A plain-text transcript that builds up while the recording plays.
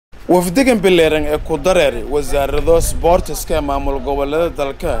Wafdigani Balaarna ee ku dareeray Wazaardaha Sportska Mamul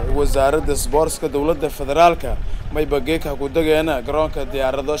Gobaleedyada Wazaaradda Sportska Dawlada Fadarlka may bageeka ku dageena garoonka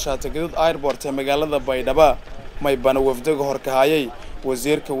diyaarado Kasocdey Airport ee magaalada Baydhabo may bana wafdiga horkahayay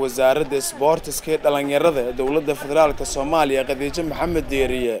wasiirka Wasaaradda Sportska dhalinyarada Dawlada Fadarlka Somaliya Khadiija Maxamed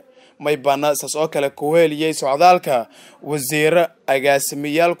Diiriye may bana saas kale ku heliyay socdaalka wasiir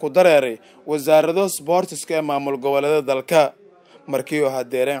agaasimayaal ku dareeray Wazaardaha Sportska Mamul Gobaleedyada markii uu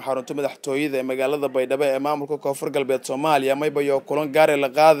hadeereen xarunta madaxtooyada ee magaalada Baydhabo ee maamulka koonfur galbeed Soomaaliya may bayo kulan gaar ah la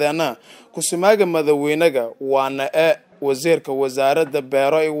qaadana ku samaaga madaxweynaha waana wasiirka wasaaradda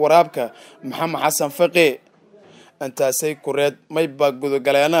beero iyo waraabka Maxamed Xasan Faqi intaasay kureed may bagudo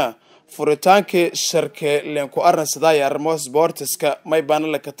galeena furitaankii shirka leen ku arrinsaday arrimo sportska may bana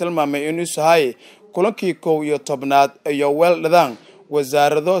la ka tilmaamay inuu sahay kulankii 11aad iyo weeldadaan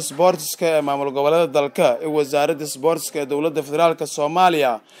Wazaardaha Sportska ee Mamul Gobaleedyada iyo Wasaaradda Sportska ee Dawlada Fadarlka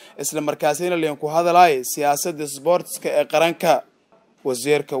Somaliya isla markaasina leen ku hadalay siyaasadda sportska ee qaranka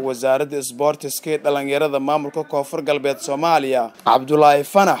wasiirka Wasaaradda Sportska dhalinyarada maamulka koonfur galbeed Soomaaliya Cabdullaahi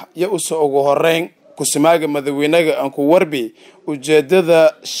Fanax iyo soo ugu horeyn ku samaaga madaxweynaha aan ku warbi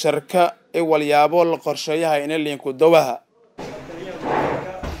ujeedada shirka ee walyaabo la qorsheeyahay in leen ku dawaha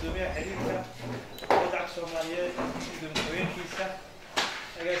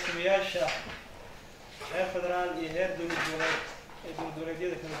agaasimayaasha heer federaal iyo heer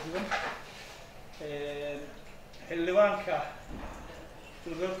dawladeed kala duwan xildhibaanka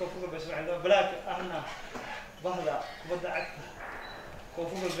gobolka koonfur galbeed balaak ahna bahda kubadda cagta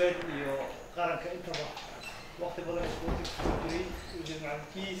koonfur galbeed iyo qaranka intaba waqti badan isku jiray wasiir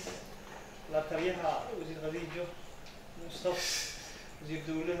macalkiis la taliyaha wasiir Khadiijo Mustafa wasiir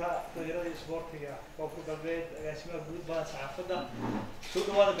dawladaha fadarlka sportiga koonfur galbeed agaasimaha guud baa saxaafadda soo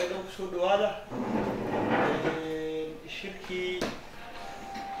dhawaada Baydhabo soo dhawaada shirkii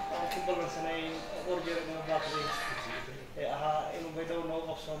aan ku ballansanay qorjeer inuu baaqday ahaa inuu Baydhabo noo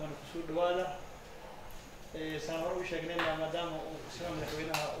qabsoomo soo dhawaada saan hor u sheegnay maadaama uu isla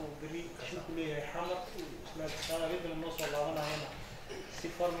madaxweynaha uu bari shirku leeyahay xamar isla qaadada noo soo laabanayna si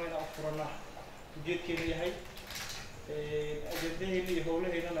farmayna u furana ujeedkeedu yahay أجدني اللي هو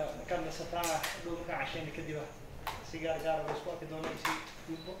له هنا كان نستطيع دون عشان كذبة سيجار جار بسقط دون شيء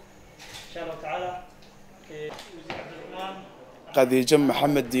يبغى إن شاء الله تعالى وزير عبد الرحمن Khadiija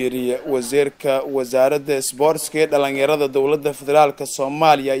Maxamed Diiriye wasiirka Wasaaradda Sportska dhalinyarada Dawlada Fadarlka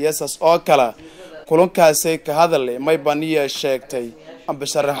Somaliya yaasas oo kala kulankaasay ka hadalay may baniya sheegtay amba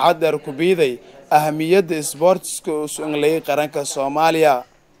sharaxaad dheer ku biiday ahamiyadda sportska oo Soomaaliya qaranka Soomaaliya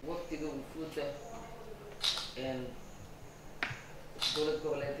Dawlada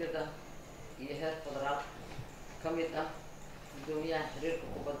Gobaleedyada iyo heer federaal kamid ah gudoomiyaha xiriirka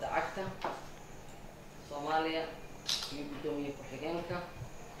kubadda cagta Soomaaliya iyo gudoomiyaha ku-xigeenka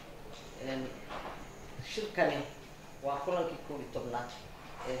shirkani waa kulankii 11aad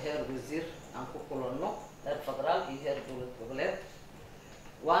ee heer wasiir aan ku kulanno heer federaal iyo heer dawlad goboleed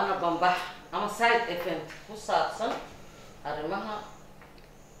waana bambax ama side event ku saabsan arrimaha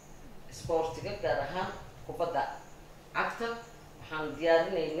sportiga gaar ahaan kubadda cagta waxaan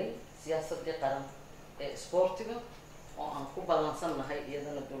diyaarinaynay siyaasadda qaran ee sportiga oo aan ku ballansanahay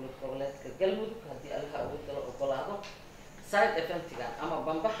iyadana dawlad goboleedka galmudug haddii allaha awoodda la ogolaado side eventiga ama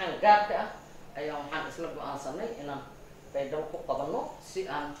bambaxan gaarka ah ayaa waxaan isla go'aansanay inaan Baydhabo ku qabanno si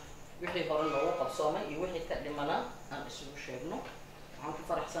aan wixii hore loogu qabsoomay iyo wixii ka dhimanaa aan isugu sheegno waxaan ku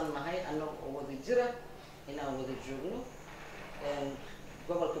faraxsanahay annagu oo wada jira inaan wada joogno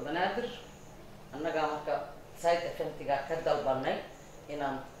gobolka Banaadir annaga marka side eventiga ka dalbanay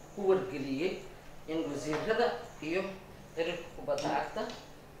inaan ku wargeliyay in wasiirada iyo xiriirka kubadda cagta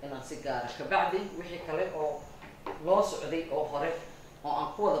inaan si gaar ah ka bacdi wixii kale oo loo socday oo hore oo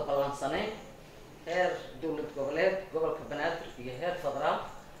aan ku wada ballansanay heer dawlad goboleed gobolka Banaadir iyo heer federaal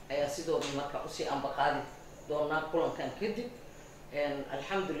ayaa sidoo marka u sii ambaqaadi doonaa kulankan kadib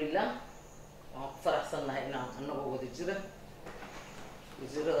alxamdulillah waan ku faraxsanahay inaan annagu wada jira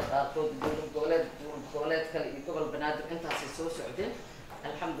wasiirada qaarkood dawlad goboleed kale iyo gobol Banaadir intaas soo socdeen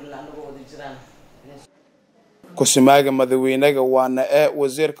alxamdulillah anagoo wada jiraan ku samaaga madaxweynaha waana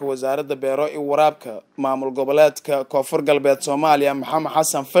wasiirka wasaaradda beero iyo waraabka maamul goboleedka koonfur galbeed Soomaaliya Maxamed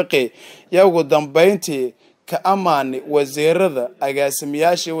Xasan Faqi yaa ugu dambeyntii ka amaanay wasiirada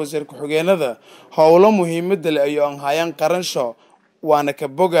agaasimayaasha wasiirka xogeenada howlo muhiimad leh ay aan hayaan qaransho waana ka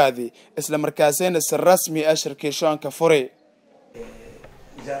bogaadi isla markaasina si rasmi ah shirkishoonka furay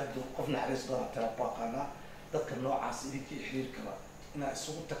وزارة قفنا حريص دارة ترباقنا ضدك النوع عصيري كي حرير كلا إن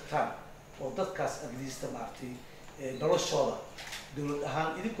السوق تكتان وضدك كاس أجلس تمارتي دولة شورى دولة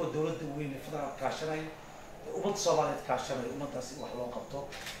أهان إذا كو دولة دوين فضل كاشرين ummadda Soomaaliyeed kaashanay ummaddaas wax loo qabto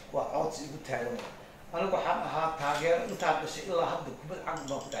waa codsi ugu taagan anigu waxaan ahaa taageero intaan dhashay ilaa hadda kubad cagta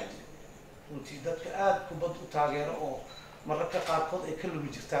baan ku dhex jiray runtii dadka aad kubad u taageero oo mararka qaarkood ay ka lumi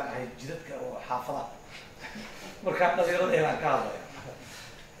jirtaan ahayd jidadka oo xaafadaha markaa dhalinyarada inaan ka hadlaya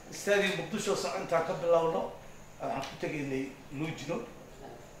istaadii muqdisho socontaan ka bilowno waxaan ku tegaynay luujino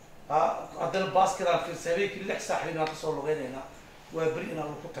haddana baasketaan fiirsay habeenkii 6 saac inaan kasoo lugeynayna waa beri inaan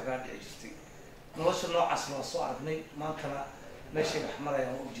lagu tagaa dhici jirtay nolosha noocaas waa soo aragnay maantana meeshay wax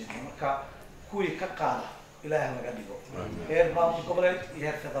marayaan u jeednay marka kuwii ka qaada ilaahay naga dhigo heer maamul goboleed iyo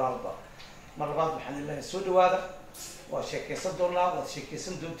heer federaalba mar labaad waxaan ilaahay soo dhawaada waa sheekaysan doonaa waad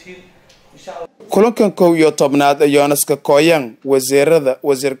sheekaysan doontiin insha Allah kulankan 11 ayoonaska kooyan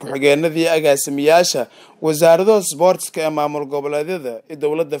wasiir ku-xigeenadii agaasimayaasha wasaaradaha sportska ee maamul goboleedyada iyo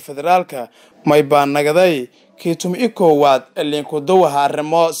dawladda fadarlka may baan nagaday kiitum koowaad linku dawaha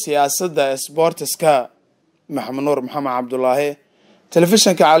arrimo siyaasadda sportska maxamed nuur maxamed cabdullaahi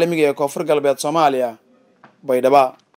telefishinka caalamiga ee koonfur galbeed Soomaaliya baydhaba